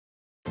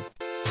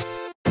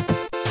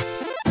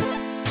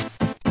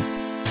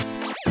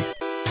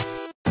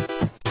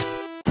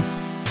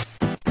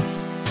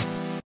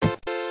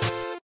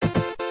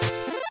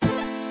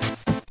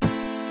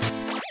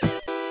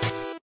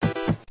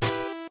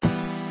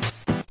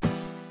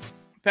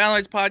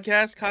Paneloids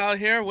podcast. Kyle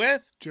here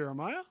with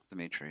Jeremiah.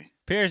 Dimitri.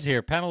 Pierre's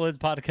here. Paneloids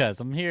podcast.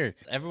 I'm here.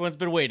 Everyone's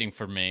been waiting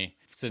for me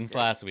since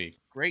last week.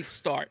 Great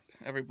start,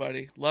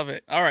 everybody. Love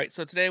it. All right,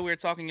 so today we're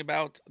talking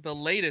about the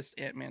latest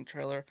Ant-Man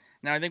trailer.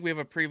 Now, I think we have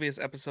a previous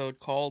episode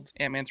called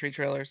Ant-Man 3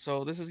 trailer,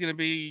 so this is going to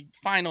be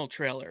final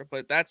trailer,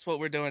 but that's what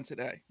we're doing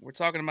today. We're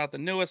talking about the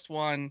newest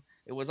one.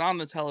 It was on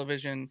the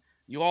television.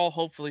 You all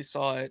hopefully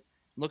saw it.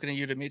 Looking at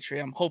you, Dimitri.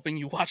 I'm hoping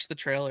you watched the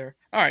trailer.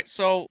 All right,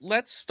 so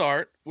let's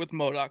start with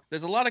MODOK.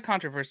 There's a lot of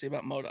controversy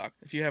about MODOK.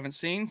 If you haven't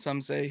seen, some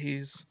say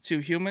he's too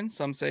human.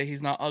 Some say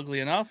he's not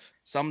ugly enough.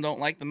 Some don't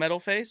like the metal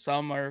face.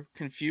 Some are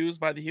confused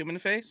by the human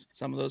face.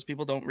 Some of those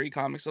people don't read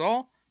comics at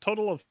all.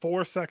 Total of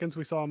 4 seconds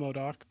we saw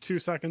MODOK. 2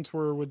 seconds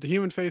were with the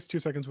human face, 2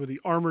 seconds with the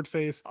armored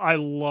face. I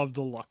love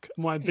the look.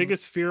 My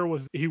biggest fear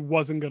was he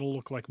wasn't going to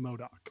look like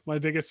MODOK. My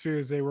biggest fear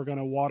is they were going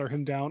to water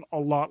him down a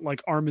lot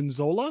like Armin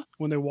Zola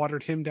when they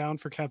watered him down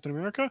for Captain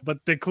America, but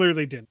they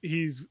clearly didn't.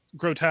 He's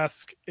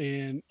grotesque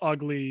and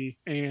ugly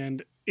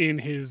and in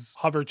his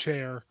hover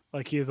chair.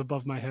 Like he is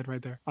above my head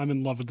right there. I'm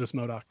in love with this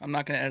MODOK. I'm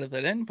not going to edit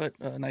that in, but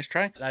nice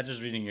try. I'm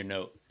just reading your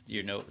note.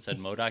 Your note said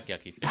MODOK,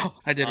 yucky face. Oh,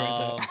 I did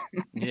write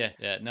that.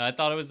 Yeah. No, I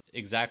thought it was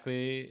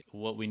exactly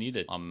what we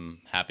needed. I'm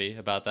happy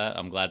about that.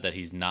 I'm glad that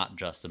he's not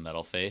just a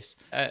metal face.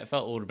 I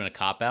felt it would have been a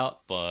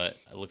cop-out, but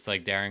it looks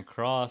like Darren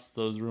Cross,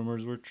 those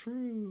rumors were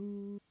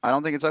true. I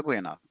don't think it's ugly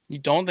enough. You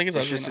don't think it's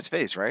ugly just enough? his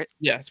face, right?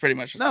 Yeah, it's pretty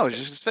much just No, his it's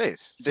face. just his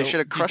face. So They should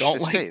have you crushed don't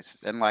his like-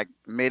 face and like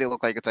made it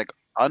look like it's like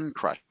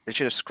uncrushed. They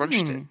should have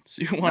scrunched it.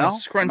 So you want to No?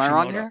 scrunch Am I him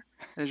wrong up. here?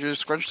 They should have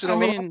scrunched it I a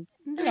little. mean,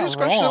 They you're should have not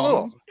scrunched it a little.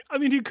 wrong. I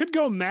mean, he could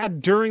go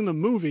mad during the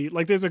movie.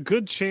 Like, there's a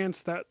good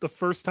chance that the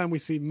first time we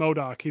see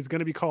MODOK, he's going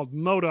to be called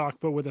MODOK,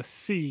 but with a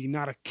C,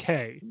 not a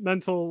K.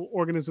 Mental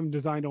organism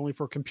designed only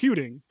for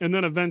computing. And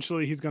then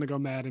eventually he's going to go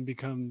mad and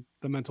become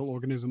the mental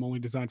organism only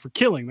designed for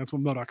killing. That's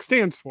what MODOK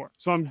stands for.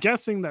 So I'm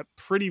guessing that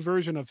pretty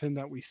version of him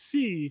that we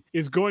see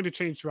is going to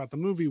change throughout the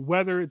movie,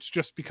 whether it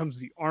just becomes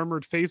the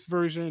armored face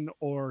version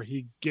or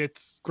he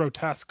gets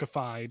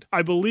grotesquified.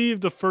 I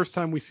believe the first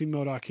time we see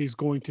MODOK, he's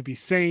going to be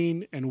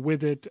sane and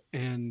with it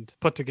and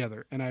put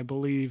together. And I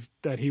believe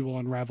that he will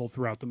unravel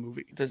throughout the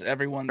movie. Does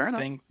everyone Fair enough.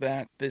 think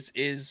that this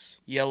is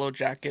Yellow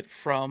Jacket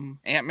from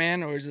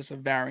Ant-Man, or is this a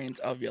variant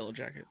of Yellow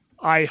Jacket?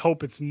 I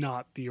hope it's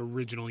not the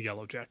original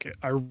Yellow Jacket.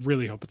 I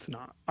really hope it's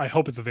not. I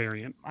hope it's a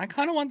variant. I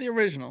kind of want the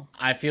original.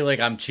 I feel like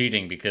I'm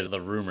cheating because of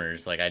the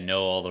rumors. Like, I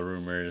know all the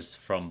rumors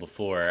from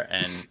before,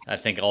 and I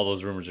think all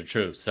those rumors are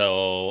true.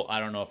 So I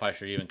don't know if I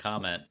should even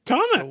comment.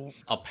 Comment!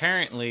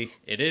 Apparently,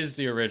 it is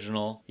the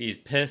original. He's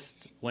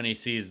pissed when he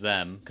sees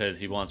them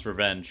because he wants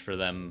revenge for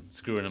them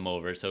screwing him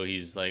over. So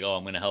he's like, oh,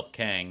 I'm going to help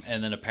Kang.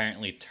 And then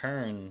apparently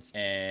turns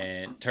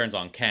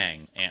on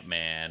Kang.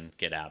 Ant-Man,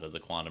 get out of the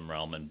quantum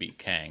realm and beat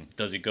Kang.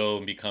 Does he go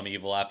and become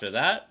evil after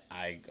that?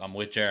 I'm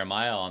with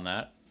Jeremiah on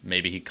that.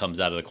 Maybe he comes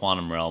out of the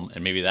quantum realm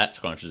and maybe that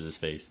scrunches his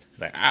face.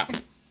 He's like, ah.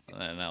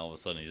 And then all of a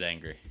sudden he's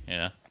angry, you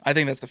know? I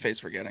think that's the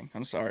face we're getting.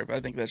 I'm sorry, but I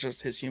think that's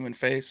just his human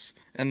face.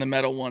 And the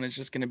metal one is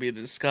just going to be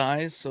the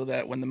disguise so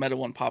that when the metal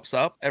one pops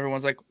up,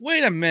 everyone's like,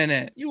 wait a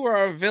minute, you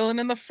were a villain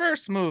in the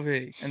first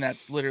movie. And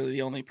that's literally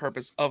the only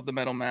purpose of the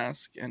metal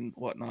mask and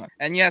whatnot.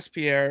 And yes,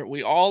 Pierre,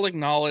 we all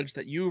acknowledge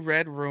that you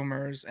read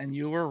rumors and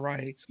you were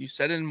right. You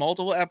said in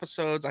multiple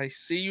episodes, I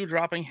see you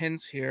dropping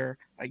hints here.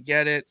 I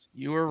get it.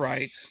 You were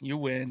right. You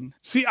win.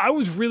 See, I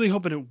was really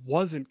hoping it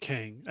wasn't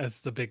Kang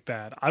as the big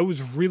bad. I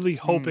was really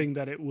hoping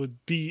that it would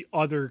be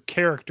other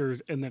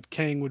characters and that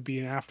Kang would be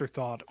an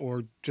afterthought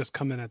or just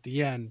come in at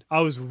the end.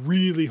 I was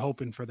really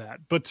hoping for that.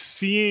 But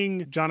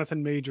seeing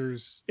Jonathan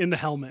Majors in the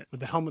helmet, with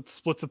the helmet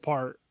splits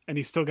apart, and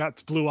he still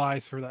got blue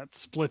eyes for that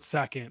split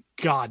second,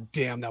 god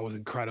damn, that was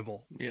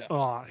incredible. Yeah.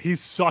 Oh,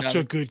 he's such Now,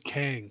 a good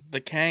Kang.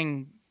 The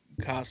Kang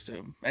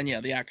costume and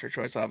yeah, the actor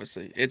choice,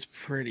 obviously, it's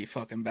pretty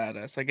fucking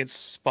badass. Like, it's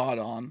spot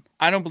on.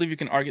 I don't believe you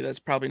can argue that's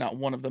probably not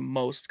one of the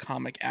most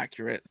comic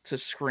accurate to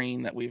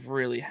screen that we've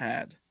really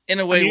had, in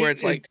a way where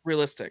it's like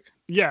realistic.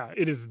 Yeah,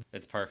 it is.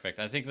 It's perfect.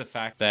 I think the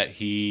fact that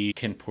he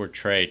can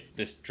portray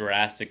this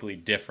drastically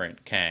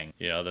different Kang,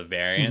 you know, the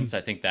variants,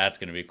 I think that's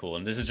going to be cool.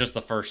 And this is just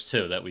the first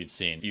two that we've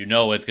seen. You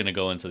know it's going to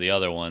go into the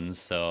other ones,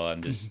 so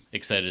I'm just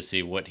excited to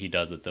see what he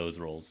does with those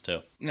roles too.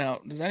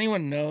 Now, does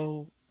anyone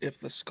know if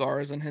the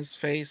scars in his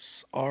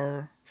face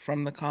are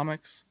from the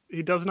comics?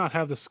 He does not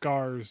have the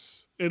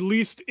scars, at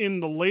least in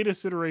the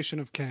latest iteration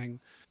of Kang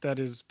that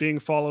is being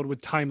followed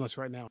with Timeless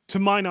right now. To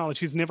my knowledge,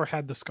 he's never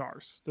had the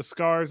scars. The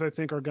scars, I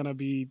think, are going to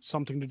be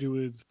something to do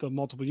with the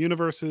multiple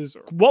universes.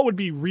 What would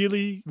be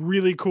really,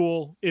 really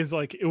cool is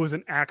like it was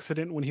an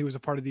accident when he was a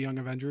part of the Young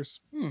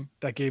Avengers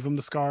that gave him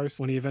the scars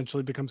when he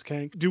eventually becomes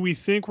Kang. Do we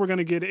think we're going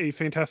to get a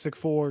Fantastic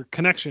Four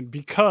connection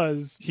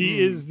because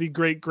he is the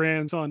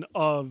great-grandson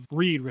of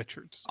Reed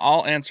Richards?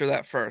 I'll answer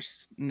that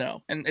first.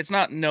 No. And it's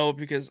not no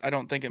because I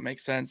don't think it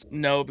makes sense.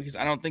 No, because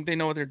I don't think they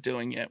know what they're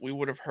doing yet. We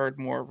would have heard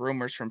more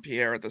rumors from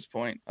Pierre at at this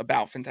point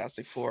about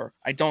Fantastic Four.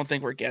 I don't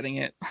think we're getting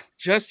it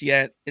just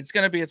yet. It's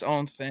going to be its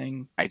own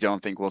thing. I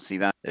don't think we'll see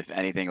that. If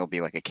anything, it'll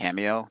be like a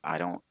cameo. I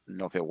don't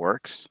know if it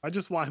works. I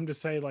just want him to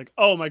say like,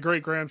 oh, my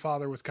great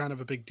grandfather was kind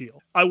of a big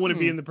deal. I wouldn't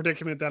be Hmm. in the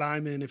predicament that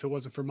I'm in if it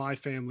wasn't for my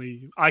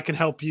family. I can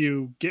help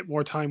you get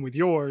more time with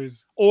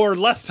yours or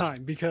less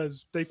time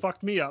because they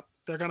fucked me up.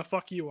 They're going to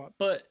fuck you up.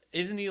 But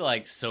isn't he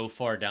like so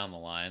far down the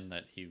line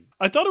that he?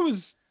 I thought it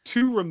was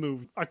two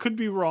removed. I could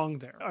be wrong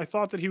there. I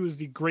thought that he was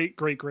the great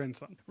great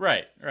grandson.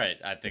 Right.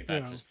 I think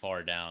that's Yeah. just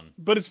far down.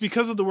 But it's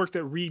because of the work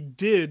that Reed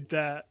did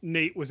that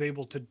Nate was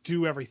able to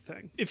do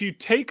everything. If you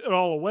take it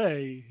all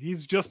away,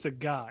 he's just a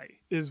guy.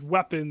 His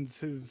weapons,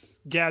 his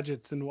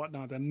gadgets and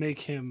whatnot that make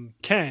him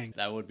Kang.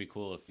 That would be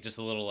cool if just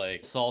a little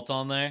like salt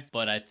on there.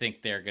 But I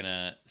think they're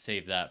gonna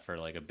save that for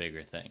like a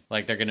bigger thing.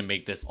 Like they're gonna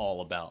make this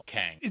all about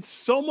Kang. It's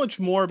so much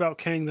more about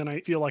Kang than I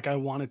feel like I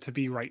want it to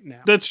be right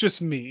now. That's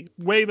just me.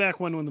 Way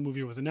back when the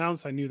movie was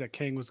announced, I knew that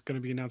Kang was going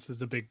to be announced as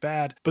the big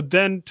bad. But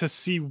then to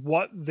see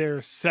what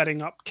they're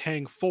setting up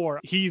Kang for,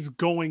 he's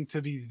going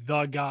to be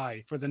the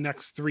guy for the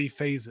next 3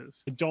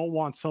 phases. I don't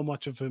want so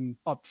much of him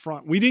up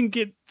front. We didn't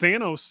get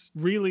Thanos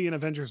really in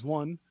Avengers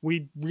 1.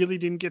 We really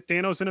didn't get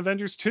Thanos in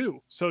Avengers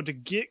 2. So to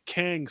get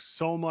Kang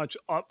so much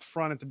up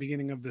front at the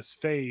beginning of this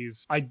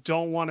phase, I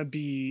don't want to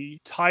be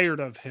tired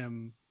of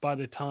him by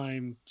the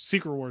time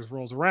Secret Wars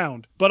rolls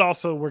around. But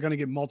also, we're going to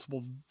get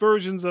multiple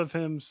versions of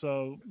him,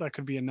 so that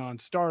could be a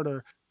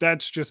non-starter.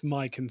 That's just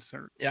my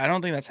concern. Yeah, I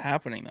don't think that's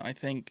happening, though. I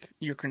think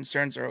your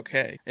concerns are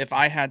okay. If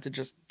I had to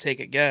just take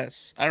a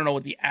guess, I don't know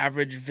what the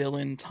average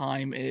villain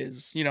time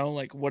is. You know,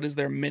 like what is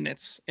their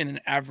minutes in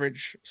an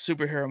average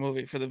superhero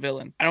movie for the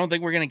villain? I don't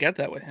think we're going to get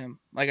that with him.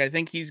 Like, I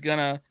think he's going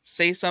to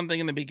say something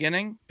in the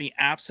beginning, be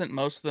absent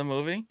most of the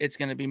movie. It's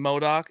going to be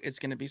MODOK. It's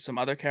going to be some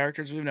other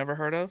characters we've never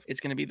heard of. It's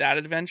going to be that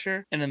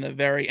adventure. And in the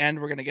very end,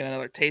 we're going to get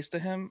another taste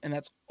of him. And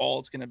that's all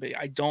it's going to be.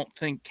 I don't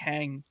think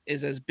Kang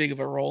is as big of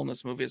a role in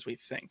this movie as we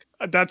think.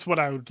 That's what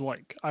I would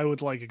like. I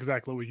would like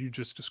exactly what you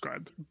just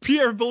described.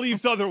 Pierre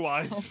believes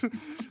otherwise.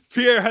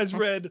 Pierre has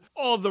read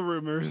all the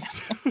rumors.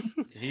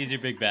 He's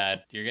your big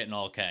bad. You're getting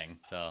all Kang.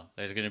 So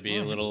there's going to be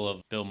a little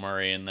of Bill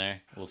Murray in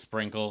there. We'll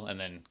sprinkle and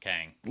then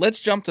Kang. Let's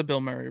jump to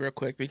Bill Murray real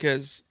quick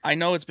because I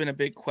know it's been a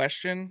big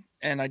question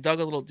and I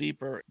dug a little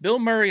deeper. Bill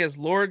Murray as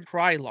Lord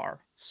Krylar.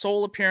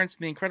 Sole appearance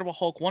in The Incredible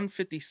Hulk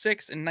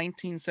 156 in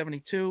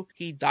 1972.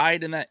 He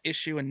died in that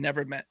issue and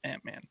never met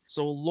Ant-Man.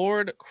 So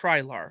Lord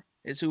Krylar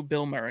is who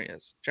Bill Murray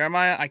is.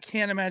 Jeremiah, I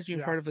can't imagine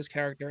you've heard of this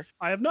character.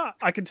 I have not.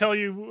 I can tell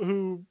you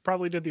who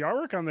probably did the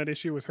artwork on that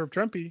issue was Herb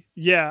Trimpe.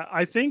 Yeah,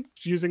 I think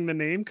using the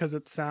name because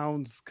it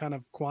sounds kind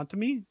of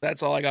quantum-y.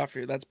 That's all I got for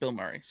you. That's Bill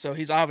Murray. So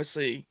he's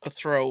obviously a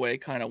throwaway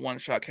kind of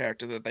one-shot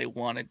character that they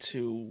wanted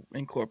to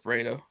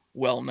incorporate a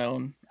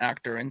well-known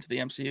actor into the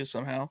MCU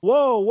somehow.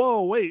 Whoa,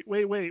 wait.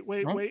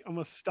 Huh? I'm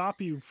gonna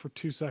stop you for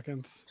 2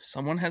 seconds.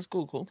 Someone has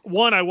Googled.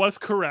 One, I was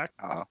correct.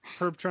 Uh,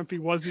 Herb Trimpe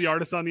was the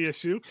artist on the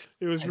issue.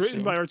 It was I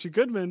written by assumed. Archie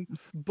Goodman,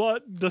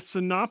 but the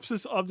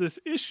synopsis of this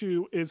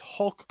issue is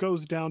Hulk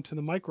goes down to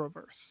the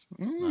microverse.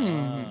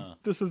 Ah.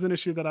 This is an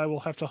issue that I will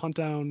have to hunt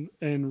down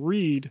and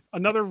read.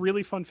 Another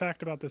really fun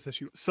fact about this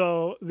issue.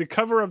 So the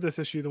cover of this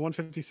issue, the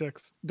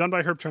 156, done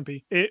by Herb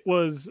Trimpe, it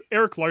was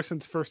Eric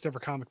Larson's first ever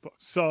comic book.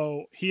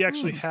 So he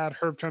actually had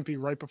Herb Trimpe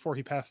right before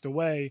he passed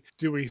away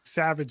do a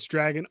Savage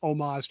Dragon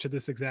homage to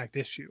this exact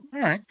issue. All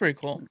right, pretty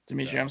cool.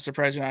 Dimitri, So- I'm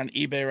surprised you're not on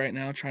eBay right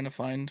now trying to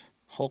find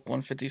Hulk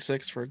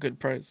 156 for a good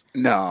price.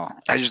 no,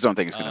 I just don't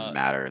think it's going to Uh,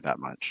 matter that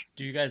much.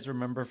 Do you guys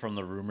remember from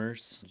the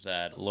rumors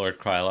that Lord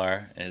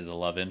Krylar is the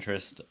love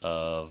interest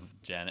of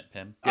Janet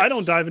Pym? I don't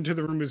Yes. dive into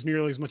the rumors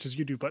nearly as much as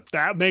you do, but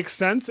that makes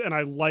sense, and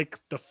I like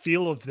the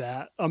feel of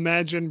that.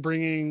 Imagine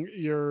bringing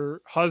your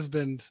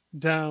husband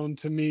down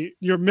to meet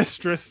your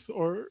mistress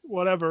or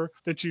whatever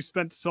that you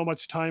spent so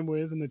much time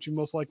with and that you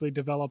most likely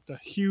developed a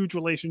huge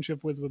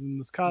relationship with within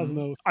this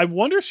cosmos. I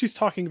wonder if she's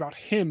talking about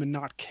him and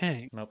not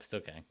Kang. Nope, still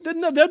Kang.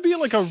 That'd be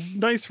like a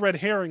nice red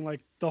herring.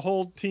 Like the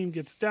whole team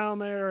gets down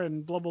there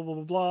and blah, blah, blah,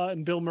 blah, blah.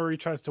 And Bill Murray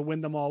tries to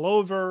win them all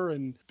over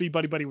and be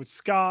buddy buddy with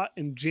Scott.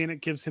 And Janet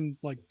gives him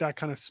like that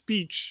kind of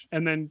speech.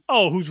 And then,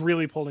 oh, who's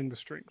really pulling the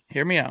strings?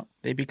 Hear me out.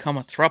 They become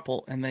a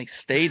throuple and they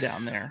stay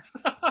down there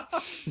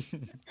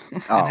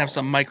and Oh. have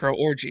some micro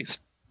orgies.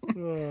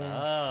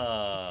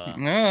 Ah. All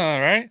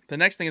right. The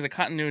next thing is a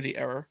continuity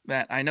error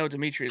that I know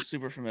Dimitri is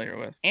super familiar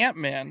with.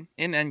 Ant-Man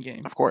in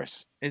Endgame Of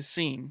course. is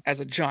seen as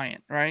a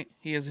giant, right?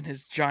 He is in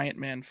his giant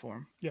man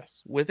form.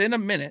 Yes. Within a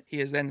minute,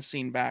 he is then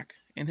seen back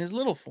in his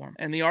little form.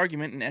 And the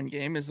argument in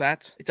Endgame is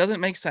that it doesn't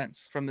make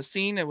sense. From the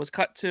scene it was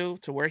cut to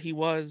where he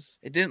was,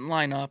 it didn't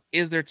line up.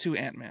 Is there two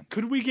Ant-Man?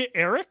 Could we get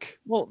Eric?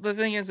 Well, the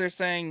thing is, they're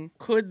saying,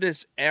 could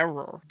this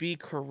error be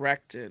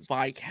corrected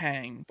by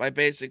Kang by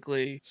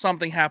basically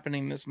something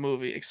happening in this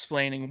movie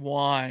explaining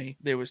why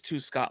there was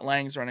two Scott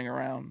Langs running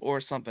around or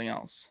something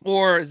else?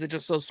 Or is it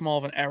just so small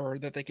of an error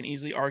that they can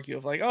easily argue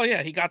of like, oh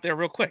yeah, he got there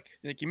real quick.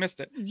 Like you missed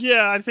it.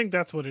 Yeah, I think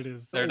that's what it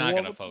is. They're not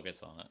Well, going to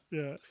focus on it.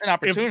 Yeah. An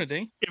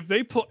opportunity. If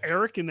they put Eric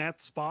Eric in that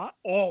spot,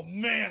 oh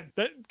man,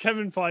 that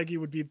Kevin Feige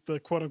would be the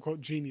quote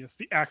unquote genius,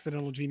 the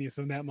accidental genius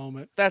in that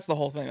moment. That's the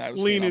whole thing that I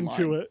was Lean seeing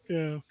into online. it.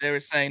 Yeah. They were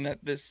saying that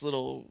this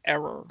little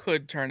error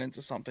could turn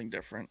into something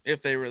different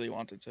if they really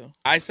wanted to.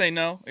 I say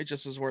no. It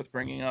just was worth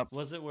bringing up.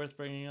 Was it worth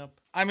bringing up?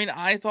 I mean,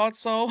 I thought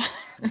so.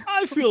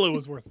 I feel it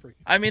was worth bringing.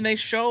 I mean, they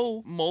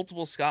show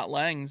multiple Scott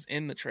Langs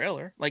in the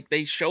trailer. Like,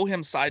 they show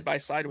him side by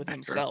side with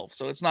himself.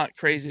 So it's not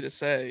crazy to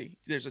say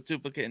there's a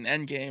duplicate in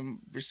Endgame.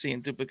 We're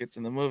seeing duplicates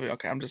in the movie.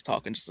 Okay, I'm just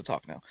talking just to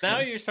talk now. Now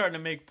you're starting to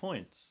make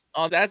points.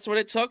 Oh, that's what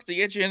it took to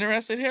get you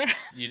interested here?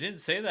 You didn't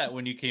say that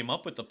when you came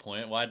up with the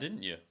point. Why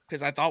didn't you?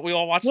 Because I thought we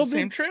all watched the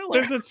same trailer.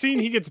 There's a scene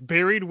he gets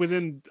buried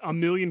within a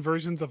million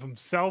versions of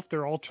himself.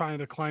 They're all trying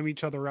to climb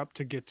each other up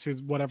to get to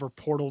whatever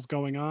portal's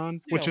going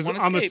on, Yeah, which is, one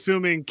I'm escape.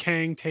 assuming,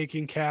 Kang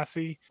taking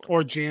Cassie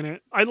or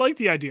Janet. I like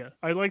the idea.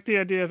 I like the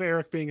idea of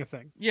Eric being a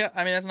thing. Yeah,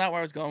 I mean, that's not where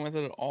I was going with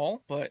it at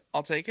all, but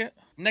I'll take it.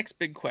 Next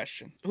big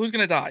question. Who's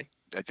going to die?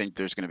 I think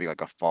there's going to be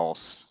like a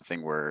false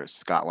thing where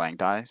Scott Lang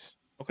dies,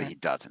 but Okay. he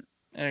doesn't.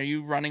 And are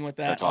you running with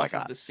that That's all I off of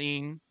got. the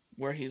scene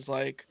where he's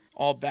like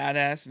all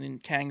badass and then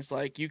Kang's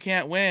like, you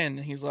can't win.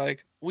 And he's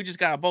like, we just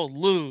got to both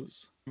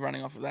lose. You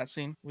running off of that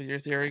scene with your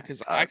theory?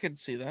 Because I could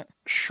see that.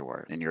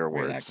 Sure. In your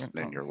words. Reenactment.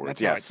 In Oh, your words.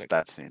 that's how I Yes, take it.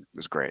 that scene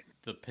was great.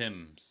 The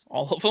Pims.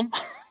 All of them?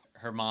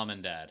 Her mom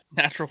and dad.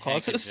 Natural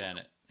Hank and causes?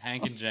 Janet.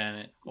 Hank and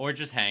Janet. Or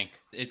just Hank.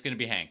 It's going to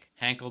be Hank.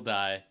 Hank will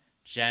die.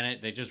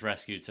 Janet, they just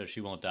rescued so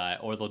she won't die.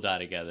 Or they'll die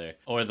together.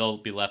 Or they'll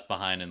be left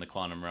behind in the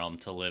quantum realm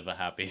to live a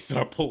happy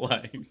throuple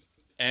life.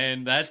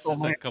 And that's So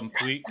just a many-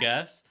 complete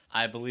guess.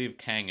 I believe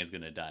Kang is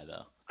going to die,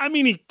 though. I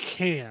mean, he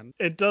can.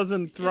 It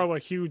doesn't throw a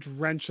huge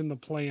wrench in the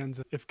plans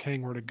if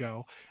Kang were to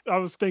go. I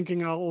was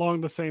thinking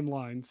along the same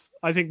lines.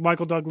 I think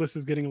Michael Douglas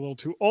is getting a little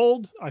too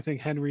old. I think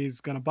Henry's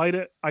going to bite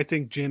it. I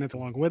think Janet's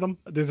along with him.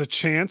 There's a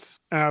chance.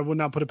 I would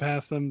not put it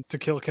past them to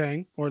kill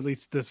Kang, or at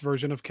least this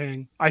version of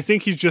Kang. I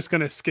think he's just going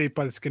to escape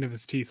by the skin of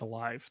his teeth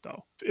alive,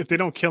 though. If they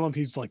don't kill him,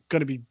 he's like going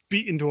to be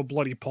beaten to a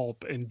bloody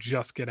pulp and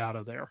just get out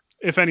of there.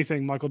 If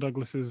anything, Michael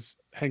Douglas's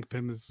Hank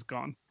Pym is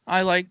gone.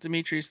 I like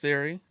Dimitri's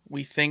theory.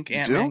 We think You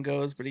Ant-Man do?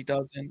 goes, but he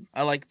doesn't.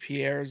 I like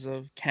Pierre's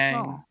of Kang.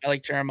 Oh. I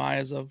like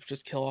Jeremiah's of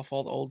just kill off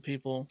all the old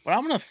people. But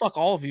I'm going to fuck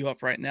all of you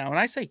up right now. And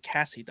I say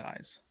Cassie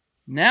dies.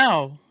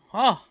 Now,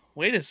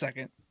 wait a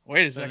second.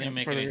 Wait a Doesn't second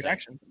make for the any sense.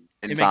 reaction.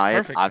 makes Inside,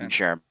 perfect I'm sense.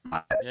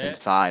 Jeremiah. Yeah.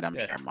 Inside, I'm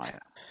Yeah. Jeremiah.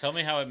 Tell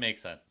me how it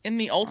makes sense. In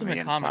the Ultimate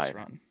Comics inside.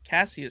 run,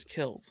 Cassie is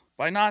killed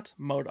by not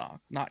MODOK,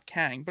 not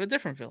Kang, but a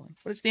different villain.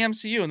 But it's the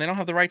MCU and they don't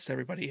have the rights to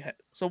everybody yet.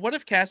 So what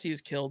if Cassie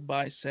is killed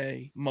by,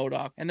 say,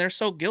 MODOK, and they're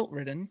so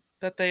guilt-ridden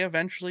that they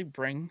eventually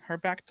bring her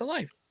back to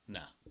life?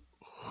 No.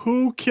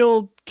 Who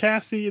killed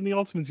Cassie in the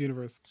Ultimates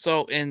universe?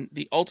 So in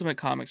the Ultimate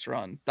Comics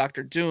run,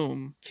 Doctor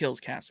Doom kills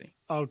Cassie.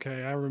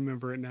 Okay, I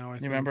remember it now. I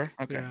You think. remember?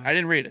 Okay. Yeah. I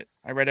didn't read it.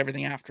 I read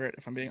everything after it,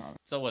 if I'm being honest.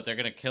 So what, they're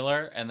gonna kill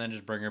her and then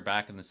just bring her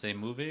back in the same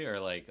movie, or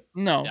like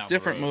No, Down the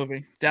different road.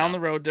 movie. Down No.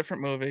 the road,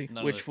 different movie, None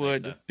of which this makes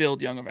would sense.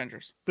 build Young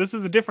Avengers. This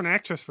is a different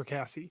actress for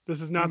Cassie.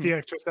 This is not the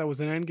actress that was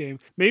in Endgame.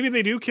 Maybe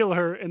they do kill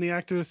her, and the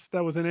actress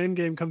that was in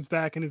Endgame comes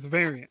back and is a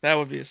variant. That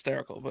would be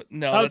hysterical, but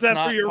no, How's that's that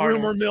not for your part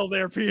rumor of mill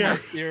there, my Pierre?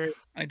 theory.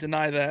 I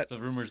deny that. the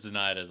rumors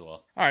denied as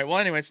well. All right. Well,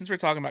 anyway, since we're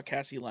talking about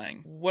Cassie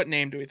Lang, what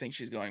name do we think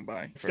she's going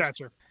by? first?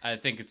 Stature. I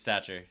think it's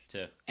Stature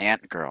too.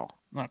 Ant Girl.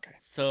 Okay.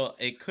 So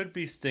it could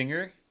be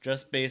Stinger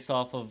just based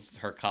off of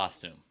her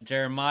costume.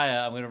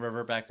 Jeremiah, I'm gonna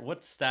revert back.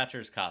 What's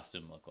Stature's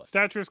costume look like?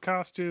 Stature's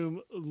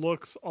costume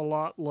looks a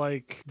lot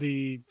like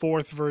the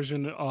fourth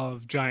version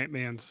of Giant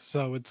Man's.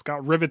 So it's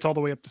got rivets all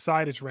the way up the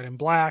side. It's red and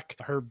black.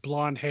 Her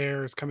blonde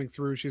hair is coming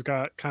through. She's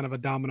got kind of a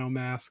domino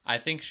mask. I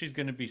think she's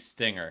gonna be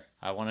Stinger.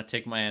 I want to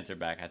take my answer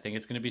back. I think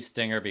it's gonna be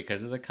Stinger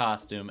because of the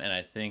costume, and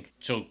I think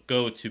she'll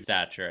go to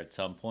Stature at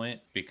some point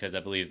because I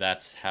believe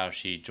that's how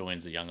she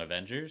joins the Young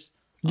Avengers.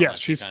 Yeah, Unless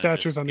they she's kinda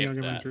just Stature's on the skip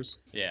Young that. Avengers.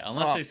 Yeah, So-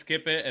 unless they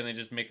skip it and they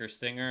just make her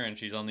Stinger and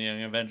she's on the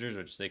Young Avengers,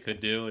 which they could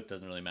do. It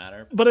doesn't really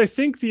matter. But I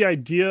think the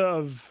idea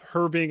of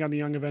her being on the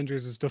Young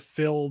Avengers is to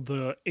fill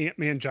the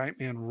Ant-Man, Giant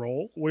Man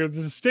role, where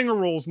the Stinger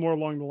role is more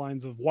along the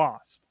lines of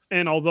Wasp.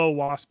 And although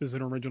Wasp is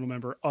an original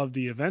member of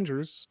the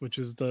Avengers, which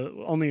is the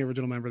only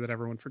original member that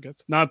everyone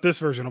forgets, not this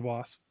version of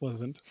Wasp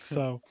wasn't.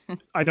 So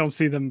I don't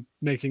see them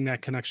making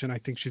that connection. I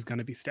think she's going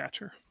to be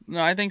Stature. No,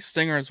 I think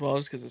Stinger as well,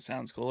 just because it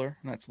sounds cooler.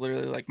 And that's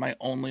literally like my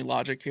only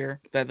logic here,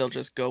 that they'll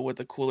just go with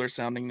a cooler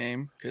sounding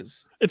name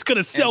because It's going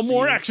to sell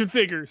more MCU. action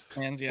figures.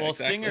 fans. Yeah, well,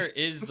 exactly. Stinger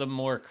is the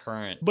more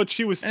current. But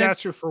she was And it's-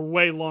 Stature for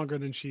way longer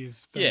than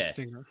she's been Yeah,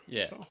 Stinger.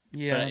 yeah. So.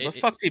 Yeah, but but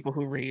it- fuck people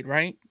who read,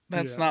 right?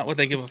 That's Yeah. not what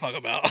they give a fuck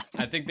about.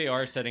 I think they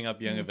are setting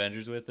up Young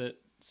Avengers with it.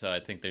 So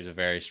I think there's a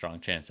very strong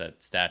chance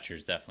that Stature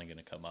is definitely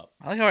going to come up.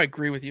 I like how I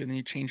agree with you and then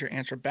you change your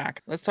answer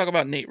back. Let's talk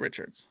about Nate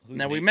Richards. Who's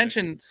Now, we Nate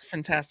mentioned Richards?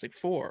 Fantastic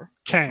Four,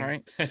 Kang.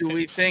 right? Do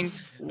we think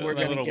we're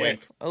My going to little get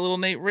wink. a little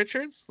Nate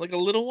Richards? Like a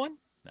little one?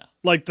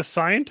 Like the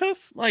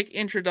scientist? Like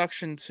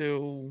introduction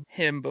to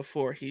him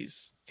before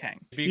he's Kang.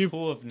 It'd be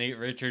cool if Nate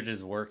Richards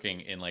is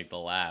working in like the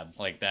lab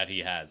like that he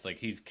has. Like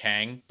he's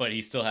Kang, but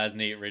he still has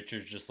Nate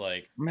Richards just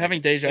like I'm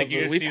having deja like you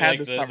vu. just We've see had like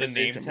this the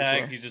name conversation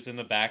tag, before. he's just in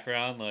the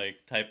background like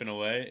typing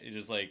away. He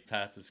just like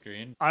past the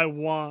screen. I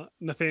want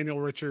Nathaniel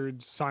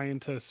Richards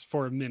scientist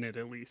for a minute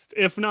at least.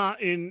 If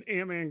not in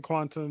Ant-Man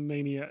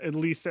Quantumania, at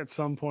least at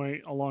some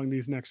point along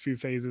these next few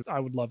phases. I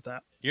would love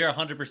that. You're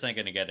 100%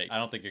 going to get it. I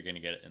don't think you're going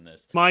to get it in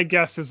this. My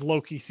guess is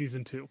Loki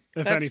season 2.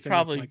 If That's anything,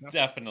 probably- that's my guess.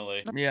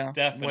 Definitely. Yeah,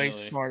 Definitely. way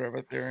smarter of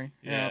a theory.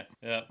 Yeah,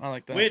 yeah. I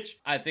like that. Which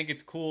I think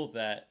it's cool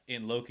that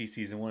in Loki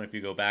season 1, if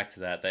you go back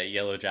to that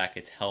Yellow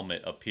Jacket's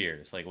helmet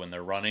appears. Like when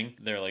they're running,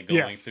 they're like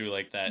going through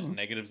like that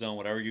negative zone,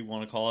 whatever you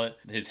want to call it.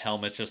 His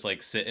helmet's just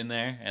like sitting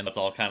there, and it's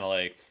all kind of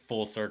like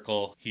full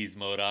circle. He's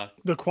MODOK.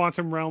 The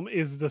quantum realm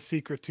is the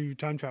secret to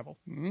time travel.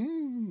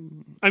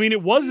 Mm. I mean,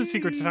 it was a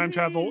secret to time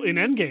travel in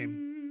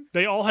Endgame.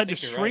 They all had to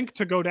shrink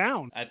to go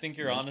down. I think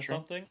you're onto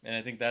something, and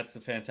I think that's the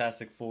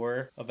Fantastic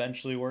Four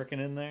eventually working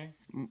in there.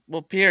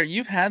 Well, Pierre,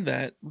 you've had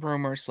that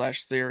rumor /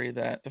 theory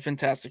that the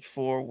Fantastic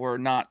Four were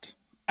not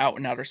out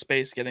in outer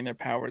space getting their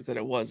powers, that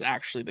it was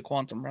actually the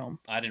quantum realm.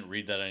 I didn't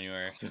read that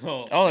anywhere.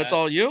 So that's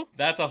all you?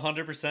 That's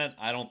 100%.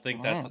 I don't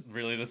think that's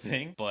really the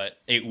thing, but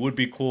it would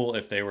be cool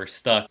if they were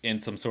stuck in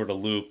some sort of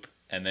loop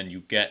and then you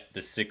get the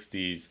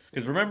 60s.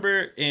 Because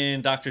remember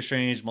in Doctor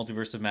Strange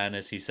Multiverse of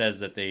Madness, he says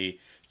that they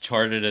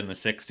charted in the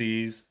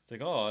 60s. It's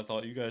like, oh, I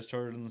thought you guys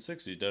charted in the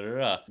 60s. Da da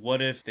da.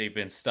 What if they've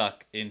been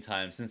stuck in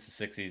time since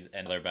the 60s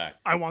and they're back?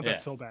 I want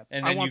that so bad.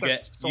 And then you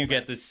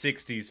get the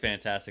 60s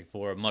Fantastic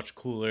Four, much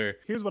cooler.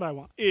 Here's what I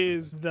want: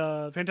 is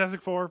the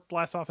Fantastic Four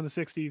blast off in the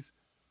 60s,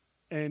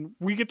 and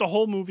we get the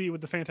whole movie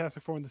with the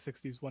Fantastic Four in the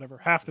 60s, whatever,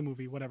 half the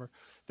movie, whatever.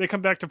 They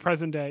come back to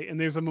present day, and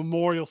there's a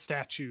memorial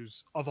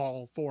statues of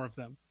all 4 of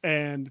them,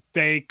 and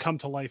they come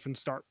to life and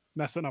start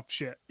messing up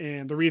shit.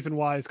 And the reason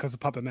why is because the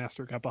Puppet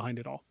Master got behind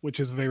it all, which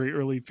is a very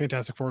early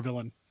Fantastic Four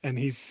villain, and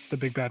he's the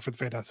big bad for the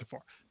Fantastic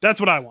Four. That's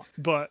what I want.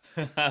 But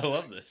I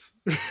love this.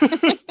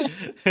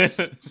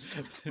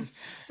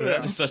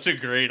 That is such a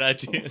great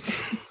idea.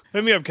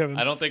 Hit me up, Kevin.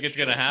 I don't think it's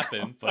gonna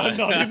happen, but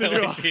No, I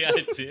neither do like the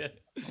idea.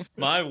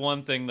 My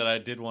one thing that I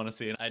did want to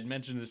see, and I'd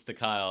mentioned this to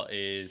Kyle,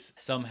 is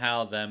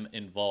somehow them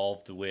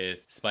involved with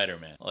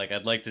Spider-Man. Like,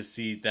 I'd like to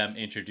see them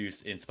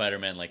introduced in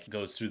Spider-Man, like,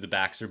 goes through the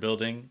Baxter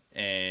building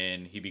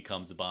and he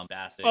becomes a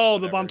bombastic. Oh,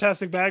 whatever. the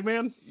Bombastic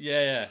Bagman?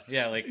 Yeah.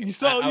 Like, you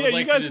saw, I would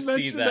like you guys to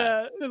mentioned see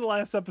that in the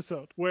last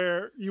episode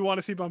where you want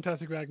to see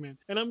Bombastic Bagman.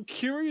 And I'm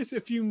curious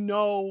if you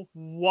know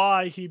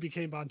why he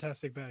became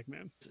Bombastic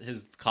Bagman.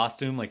 His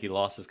costume, like he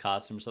lost his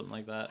costume or something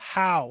like that.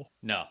 How?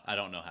 No, I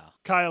don't know how.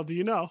 Kyle, do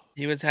you know?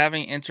 He was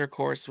having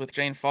intercourse with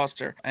Jane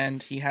Foster,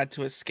 and he had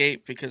to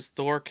escape because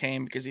Thor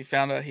came because he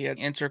found out he had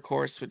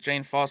intercourse with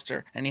Jane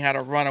Foster, and he had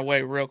to run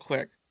away real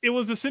quick. It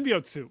was the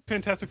symbiote suit.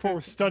 Fantastic Four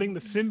was studying the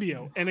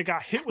symbiote, and it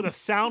got hit with a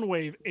sound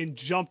wave and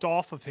jumped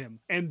off of him.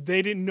 And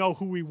they didn't know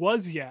who he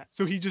was yet.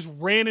 So he just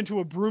ran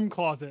into a broom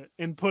closet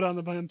and put on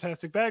the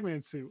Fantastic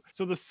Bagman suit.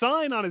 So the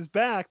sign on his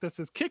back that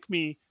says "Kick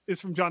Me" is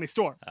from Johnny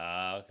Storm.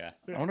 Okay.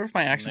 I wonder if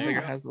my action There you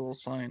figure go. has the little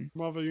sign.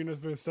 Marvel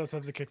Universe does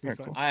have the "Kick Me" Very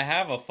sign. cool. I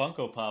have a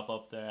Funko Pop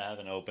up there I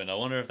haven't opened. I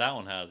wonder if that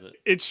one has it.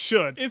 It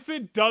should. If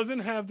it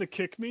doesn't have the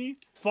 "Kick Me,"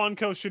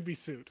 Funko should be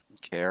sued.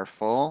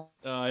 Careful.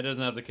 Oh, it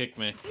doesn't have the Kick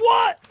Me.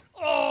 What?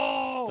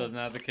 Oh! Doesn't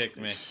have the Kick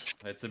Me.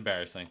 It's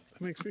embarrassing.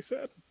 That makes me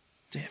sad.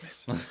 Damn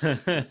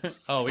it.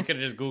 Oh, we could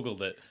have just Googled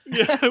it.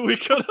 Yeah, we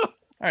could have.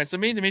 All right, so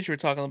me and Dimitri were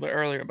talking a little bit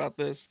earlier about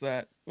this,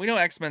 that we know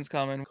X-Men's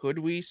coming. Could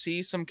we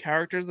see some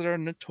characters that are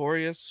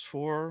notorious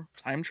for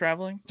time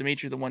traveling?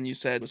 Dimitri, the one you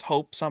said was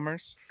Hope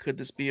Summers. Could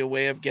this be a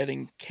way of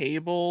getting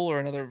Cable or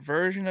another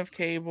version of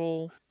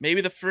Cable? Maybe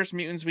the first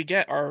mutants we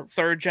get are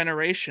 3rd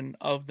generation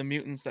of the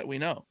mutants that we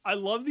know. I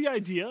love the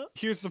idea.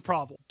 Here's the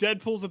problem.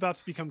 Deadpool's about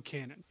to become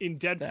canon. In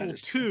That Deadpool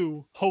is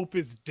 2, Hope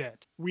is dead.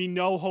 We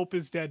know Hope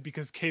is dead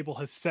because Cable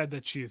has said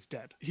that she is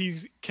dead.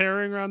 He's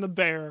carrying around the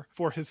bear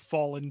for his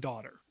fallen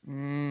daughter. He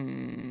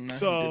did do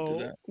So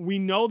that. we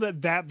know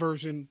that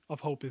version of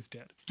Hope is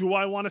dead. Do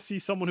I want to see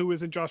someone who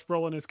isn't Josh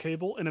Brolin as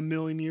Cable in a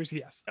million years?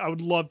 Yes. I would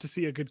love to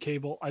see a good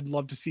Cable. I'd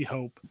love to see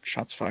Hope.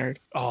 Shots fired.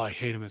 Oh, I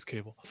hate him as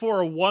Cable.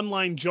 For a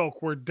one-line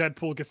joke where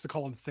Deadpool gets to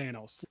call him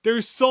Thanos.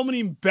 There's so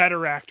many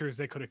better actors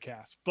they could have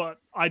cast, but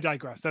I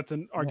digress. That's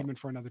an argument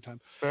for another time.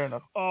 Fair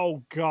enough.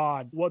 Oh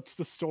God, what's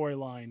the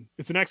storyline?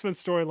 It's an X-Men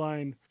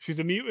storyline. She's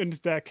a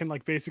mutant that can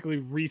like basically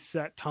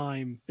reset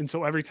time, and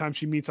so every time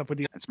she meets up with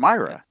the It's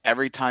Myra.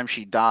 Every time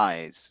she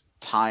dies,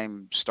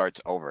 time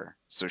starts over.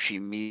 So she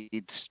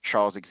meets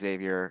Charles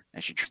Xavier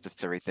and she tries to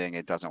fix everything.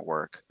 It doesn't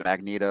work.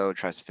 Magneto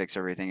tries to fix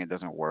everything. It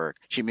doesn't work.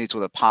 She meets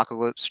with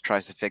Apocalypse,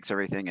 tries to fix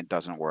everything. It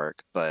doesn't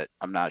work. But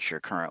I'm not sure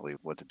currently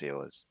what the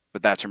deal is.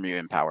 But that's her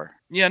mutant power.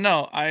 Yeah,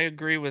 no, I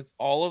agree with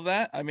all of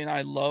that. I mean,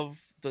 I love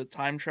the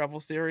time travel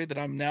theory that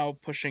I'm now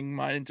pushing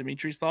mine and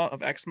Dimitri's thought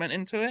of X-Men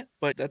into it.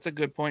 But that's a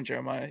good point,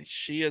 Jeremiah.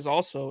 She is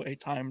also a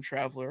time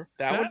traveler.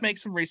 That would make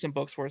some recent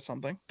books worth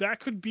something. that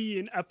could be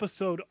an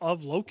episode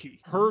of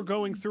Loki. Her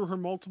going through her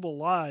multiple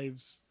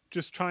lives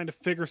just trying to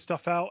figure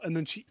stuff out, and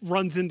then she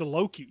runs into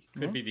Loki.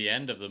 Could be the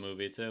end of the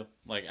movie too.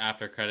 Like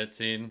after credit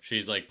scene,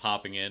 she's like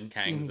popping in,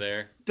 Kang's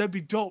there. That'd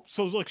be dope.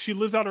 So like she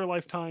lives out her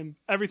lifetime,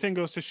 everything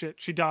goes to shit,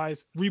 she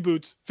dies,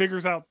 reboots,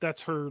 figures out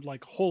that's her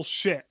like whole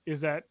shit,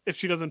 is that if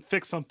she doesn't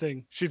fix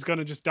something, she's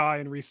gonna just die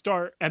and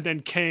restart. And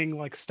then Kang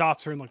like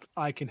stops her and like,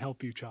 I can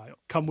help you, child.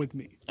 Come with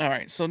me. All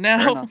right, so Fair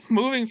now enough.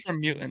 moving from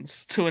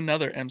mutants to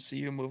another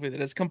MCU movie that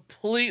is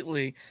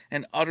completely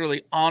and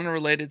utterly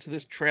unrelated to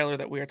this trailer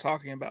that we are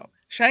talking about.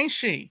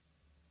 Shang-Chi.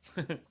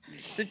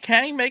 Did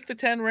Kang make the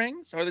 10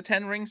 rings? Are the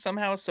 10 rings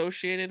somehow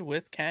associated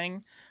with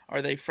Kang?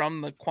 Are they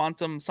from the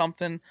quantum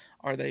something?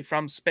 Are they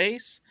from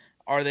space?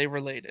 Are they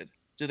related?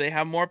 Do they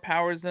have more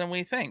powers than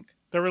we think?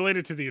 They're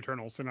related to the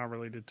Eternals. They're not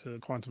related to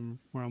Quantum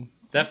Realm.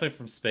 Definitely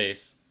from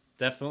space.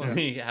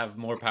 Definitely have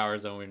more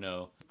powers than we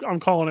know. I'm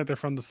calling it they're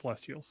from the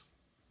Celestials.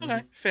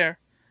 Okay, fair.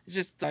 It's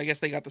just, I guess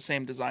they got the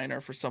same designer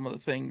for some of the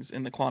things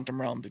in the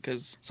quantum realm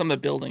because some of the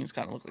buildings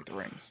kind of look like the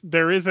rings.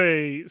 There is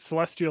a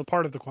celestial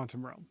part of the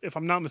quantum realm. If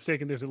I'm not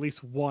mistaken, there's at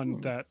least one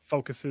Hmm. that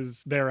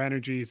focuses their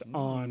energies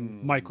on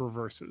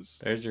microverses.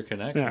 There's your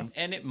connection.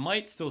 Yeah. And it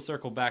might still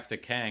circle back to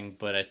Kang,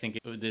 but I think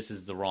this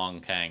is the wrong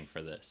Kang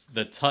for this.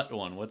 The Tut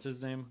one, what's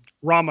his name?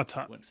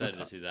 Ramatut. I'm excited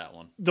to see that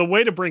one. The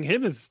way to bring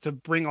him is to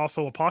bring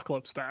also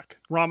Apocalypse back.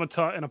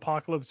 Ramatut and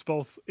Apocalypse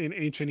both in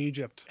ancient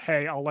Egypt.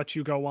 Hey, I'll let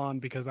you go on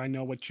because I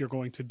know what you're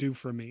going to do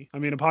for me. I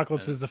mean,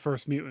 Apocalypse is the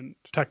first mutant,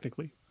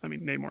 technically. I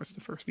mean, Namor's the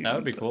first mutant. That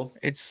would be cool.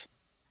 It's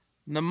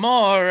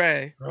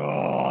Namore.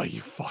 Oh,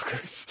 you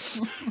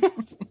fuckers.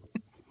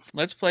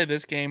 Let's play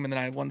this game, and then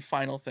I have one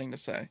final thing to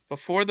say.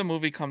 Before the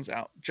movie comes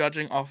out,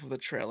 judging off of the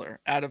trailer,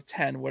 out of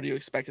 10, what are you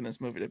expecting this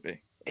movie to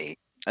be? 8.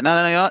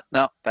 No,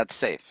 that's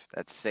safe.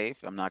 That's safe.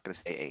 I'm not gonna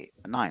say 8.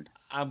 A 9.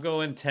 I'm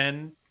going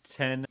 10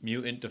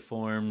 mutant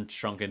deformed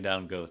shrunken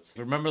down goats.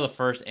 Remember the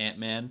first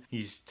Ant-Man?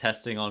 He's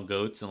testing on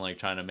goats and like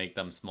trying to make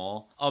them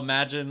small.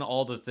 Imagine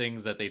all the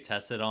things that they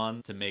tested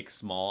on to make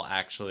small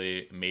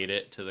actually made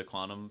it to the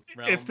quantum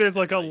realm. If there's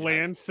like a You had-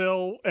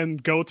 landfill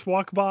and goats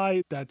walk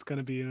by, that's going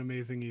to be an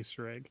amazing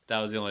Easter egg. That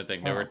was the only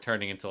thing. They Oh. were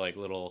turning into like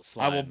little I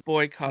slime. will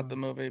boycott the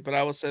movie, but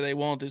I will say they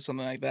won't do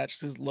something like that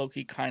just because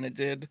Loki kind of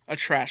did a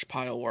trash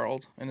pile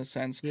world in a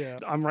sense. Yeah,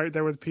 I'm right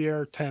there with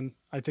Pierre. 10.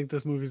 I think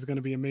this movie is going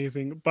to be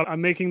amazing, but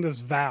I'm making this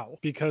vow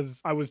because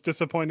I was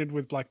disappointed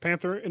with Black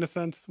Panther in a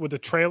sense with the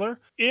trailer.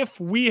 If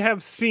we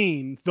have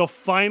seen the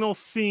final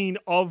scene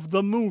of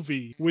the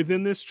movie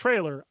within this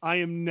trailer, I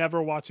am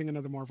never watching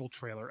another Marvel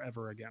trailer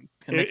ever again.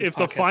 Gonna make this If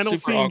the podcast final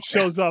super scene awkward.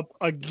 shows up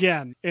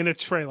again in a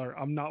trailer,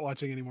 I'm not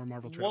watching any more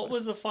Marvel trailers. What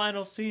was the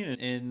final scene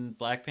in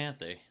Black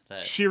Panther?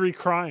 That Shuri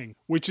crying,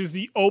 which is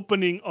the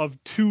opening of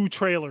 2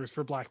 trailers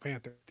for Black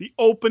Panther. The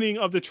opening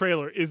of the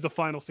trailer is the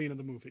final scene of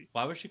the movie.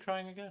 Why was she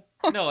crying again?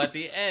 No, at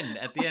the end.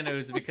 At the end, it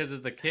was because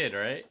of the kid,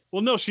 right?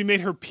 Well, no, she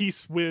made her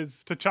peace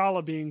with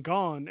T'Challa being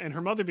gone and her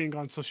mother being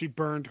gone, so she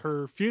burned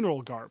her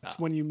funeral garb. That's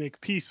when you make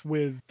peace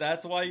with...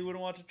 That's why you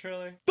wouldn't watch a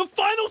trailer? The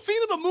final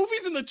scene of the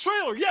movie's in the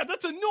trailer! Yeah,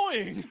 that's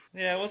annoying!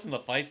 Yeah, it wasn't the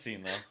fight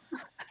scene, though.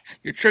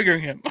 You're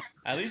triggering him.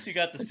 At least you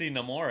got to see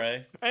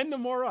Namore. And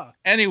Namora.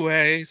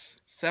 Anyways,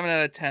 7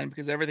 out of 10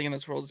 because everything in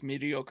this world is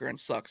mediocre and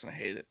sucks and I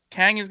hate it.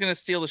 Kang is going to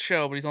steal the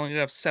show, but he's only going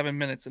to have 7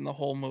 minutes in the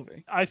whole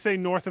movie. I say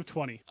north of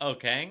 20. Oh,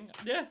 Kang?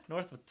 Yeah,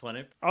 north of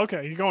 20.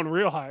 Okay, you're going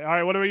real high. All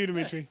right, what about you,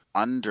 Dimitri?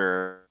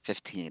 Under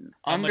 15.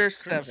 How Under much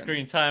 7.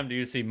 screen time do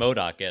you see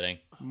MODOK getting?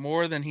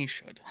 More than he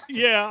should.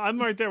 Yeah, I'm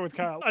right there with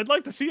Kyle. I'd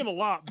like to see him a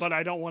lot, but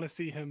I don't want to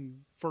see him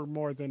for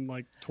more than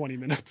like 20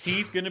 minutes.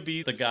 He's going to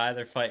be the guy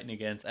they're fighting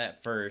against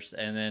at first,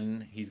 and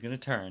then he's going to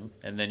turn,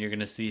 and then you're going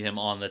to see him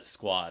on that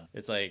squad.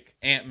 It's like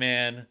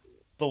Ant-Man,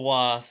 the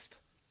Wasp,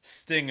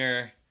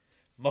 Stinger,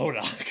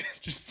 MODOK.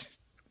 Just,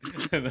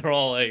 and they're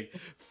all like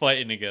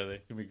fighting together.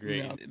 It's going to be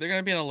great. No, they're going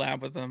to be in a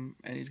lab with him,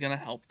 and he's going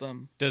to help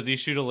them. Does he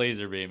shoot a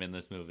laser beam in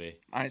this movie?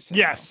 I say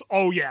Yes.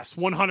 Oh, yes.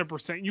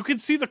 100%. You can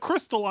see the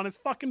crystal on his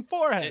fucking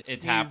forehead.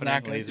 It's He's happening.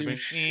 not gonna Laser do beam.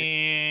 shit.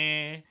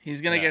 Eh. no.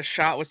 He's going to Yeah. get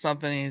shot with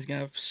something, and he's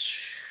going to...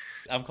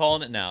 I'm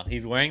calling it now.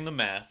 He's wearing the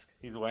mask.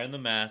 He's wearing the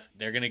mask.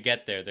 They're gonna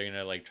get there. They're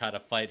gonna like try to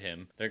fight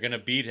him. They're gonna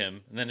beat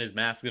him, and then his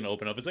mask's gonna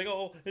open up. It's like,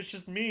 oh, it's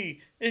just me.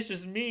 It's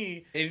just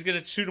me. And he's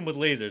gonna shoot him with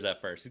lasers at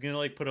first. He's gonna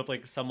like put up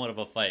like somewhat of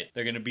a fight.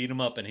 They're gonna beat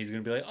him up, and he's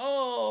gonna be like,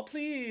 oh,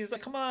 please,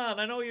 like, come on,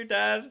 I know you're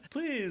dad,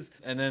 please.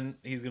 And then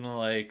he's gonna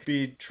like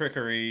be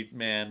trickery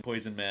man,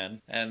 poison man,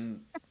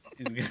 and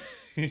he's gonna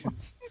he's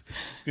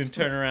gonna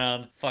turn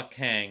around, fuck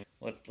Kang.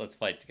 Let's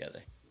fight together.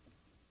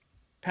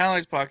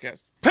 Paneloids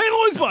podcast.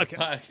 Paneloids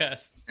podcast.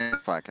 Podcast.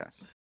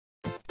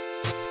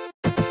 Podcast.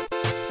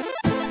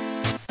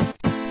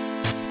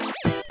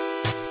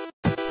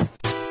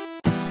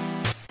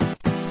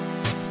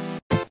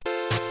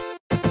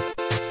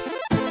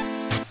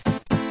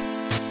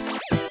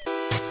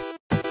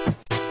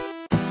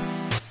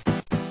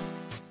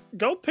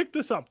 Go pick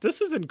this up.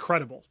 This is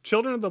incredible.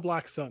 Children of the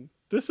Black Sun.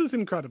 This is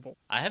incredible.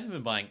 I haven't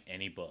been buying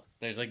any book.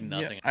 There's like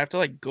nothing. Yeah, I have to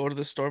like go to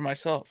the store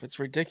myself. It's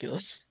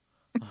ridiculous.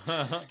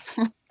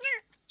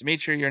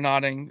 Dimitri, you're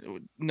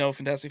nodding. No,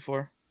 Fantastic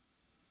Four.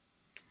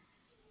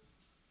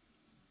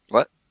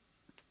 What?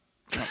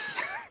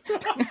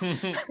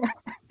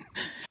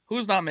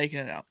 Who's not making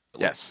it out?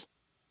 Yes.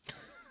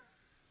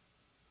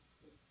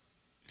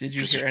 Did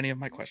you Just hear any of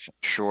my questions?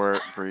 short,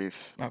 brief.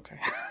 Okay.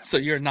 So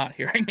you're not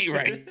hearing me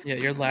right. Yeah,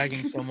 you're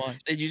lagging so much.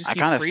 You just I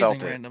keep kind of freezing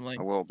felt it randomly.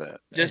 a little bit.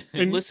 Just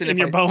In, listen in if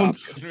your I stop.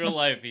 bones. In real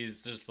life,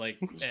 he's just like.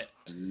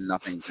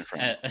 Nothing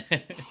different.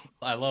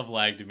 I love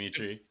lag,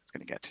 Dimitri. It's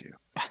gonna get to you.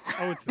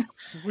 Oh,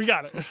 we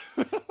got it.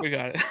 We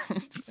got it.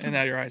 And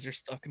now your eyes are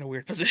stuck in a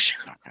weird position.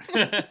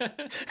 Okay.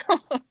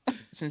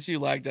 Since you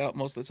lagged out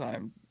most of the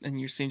time and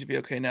you seem to be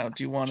okay now,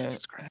 do you want to?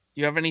 Jesus Christ.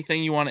 Do you have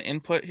anything you want to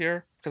input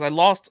here? Because I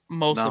lost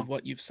most No. of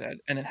what you've said,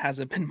 and it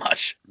hasn't been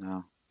much.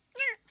 No.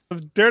 A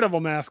Daredevil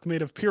mask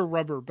made of pure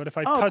rubber, but if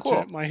I Oh, touch cool.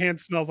 it, my hand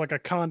smells like a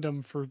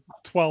condom for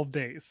 12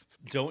 days.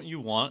 Don't you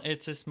want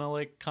it to smell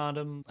like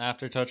condom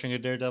after touching a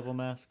Daredevil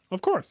mask?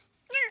 Of course.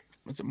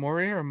 Was it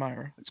Moria or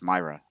Myra? It's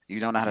Myra. You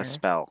don't know how to Myra.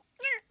 spell.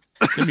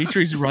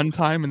 Dimitri's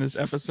runtime in this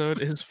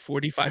episode is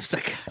 45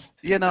 seconds.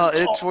 You know, That's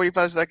all. it's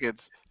 45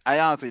 seconds. I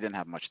honestly didn't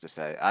have much to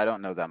say. I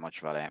don't know that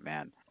much about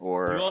Ant-Man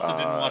or. You also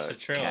didn't watch the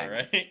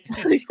trailer, Kang.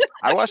 right?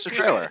 I watched the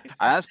trailer.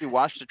 I honestly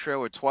watched the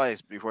trailer twice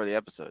before the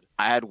episode.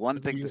 I had one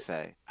thing You- to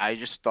say. I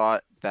just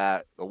thought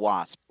that the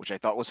Wasp, which I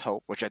thought was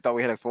Hope, which I thought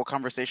we had a full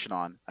conversation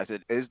on, I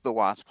said, is the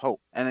Wasp Hope?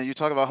 And then you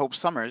talk about Hope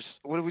Summers.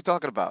 What are we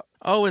talking about?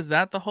 Oh, is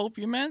that the hope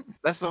you meant?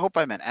 That's the Hope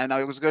I meant. And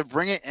I was going to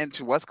bring it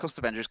into West Coast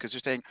Avengers because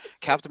you're saying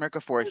Captain America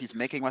 4, he's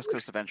making West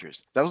Coast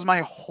Avengers. That was my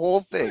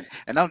whole thing.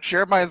 And now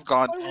Jeremiah's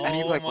gone, and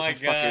he's Oh like, my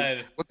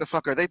God. what the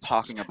fuck are they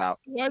talking about?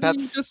 Why didn't you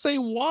That's- just say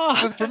why?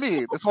 Because for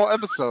me, this whole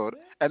episode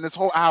and this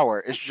whole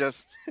hour is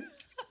just,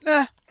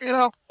 nah, you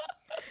know,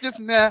 just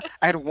nah.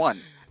 I had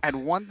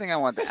one thing I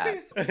wanted to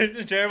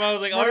add. Jeremiah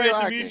was like, I'm "All already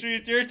right, lagging. Dimitri,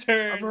 it's your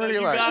turn. I'm already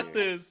You got lagging.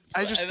 this."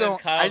 I just and then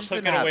don't- Kyle I just took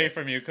didn't it have away it.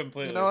 from you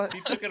completely. You know what? He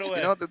took it away.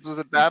 You know what? This was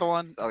a bad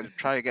one. I'll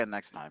try again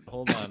next time.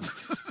 Hold on.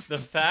 The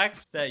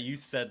fact that you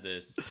said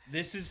this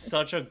is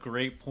such a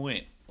great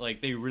point. Like,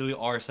 they really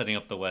are setting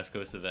up the West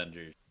Coast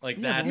Avengers. Like,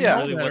 Yeah, that's we know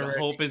really that what already.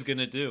 Hope is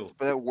gonna do.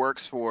 But it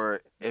works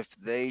for if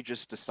they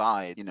just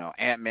decide, you know,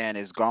 Ant-Man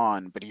is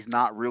gone, but he's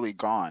not really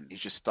gone. He's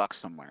just stuck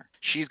somewhere.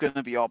 She's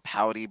gonna be all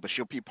pouty, but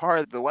she'll be part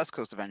of the West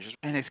Coast Avengers.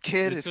 And his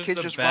kid This was the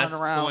just best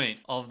running around. point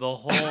of the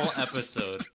whole episode.